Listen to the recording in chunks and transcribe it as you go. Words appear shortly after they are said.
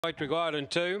Electric Light in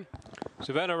 2.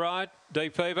 Savannah Right,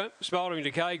 Deep Fever, Smouldering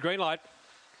Decay, green light.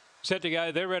 Set to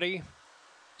go, they're ready.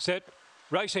 Set.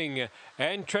 Racing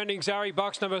and Trending Zari,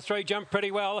 box number 3, jumped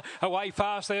pretty well. Away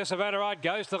fast there, Savannah Right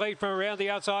goes to the lead from around the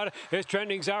outside. There's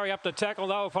Trending Zari up to tackle.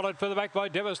 They were followed further back by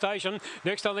Devastation.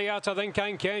 Next on the outside, then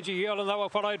came Kanji Yield, and they were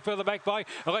followed further back by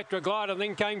Electric Glide, and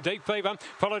then came Deep Fever,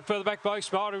 followed further back by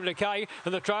Smouldering Decay.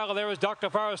 And the trailer there is Dr.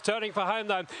 Forest turning for home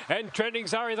though. And Trending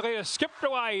Zari, the leader, skipped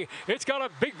away. It's got a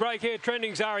big break here,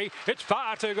 Trending Zari. It's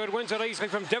far too good. Wins it easily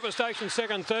from Devastation,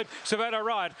 second, third. Savannah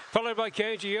Right, followed by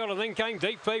Kanji Yield, and then came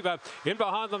Deep Fever. In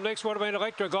behind them next would have been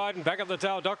Electric Glide, and back at the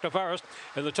tail Dr. Forest,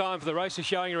 and the time for the race is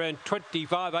showing around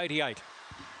 25.88.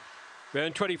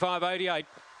 Around 25.88.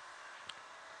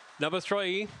 Number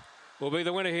 3 will be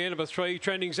the winner here. Number 3,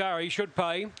 Trending Zari, should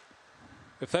pay,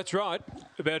 if that's right,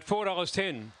 about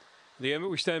 $4.10. The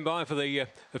we stand by for the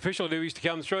official duties to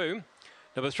come through.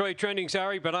 Number 3, Trending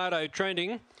Zari, Bernardo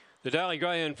Trending. The Daly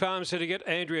Greyhound Farm Syndicate,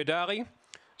 Andrea Daly.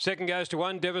 Second goes to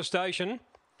 1, Devastation.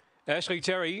 Ashley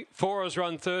Terry. 4 has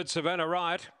run third, Savannah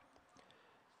Right.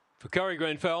 For Corey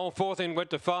Grenfell, fourth in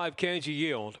went to 5, Kanji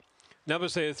Yield.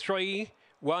 Numbers there, 3,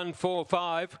 1, 4,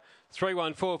 5. 3,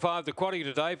 1, 4, 5, the quaddy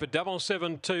today for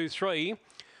 7723.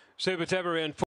 Super Tab around 4.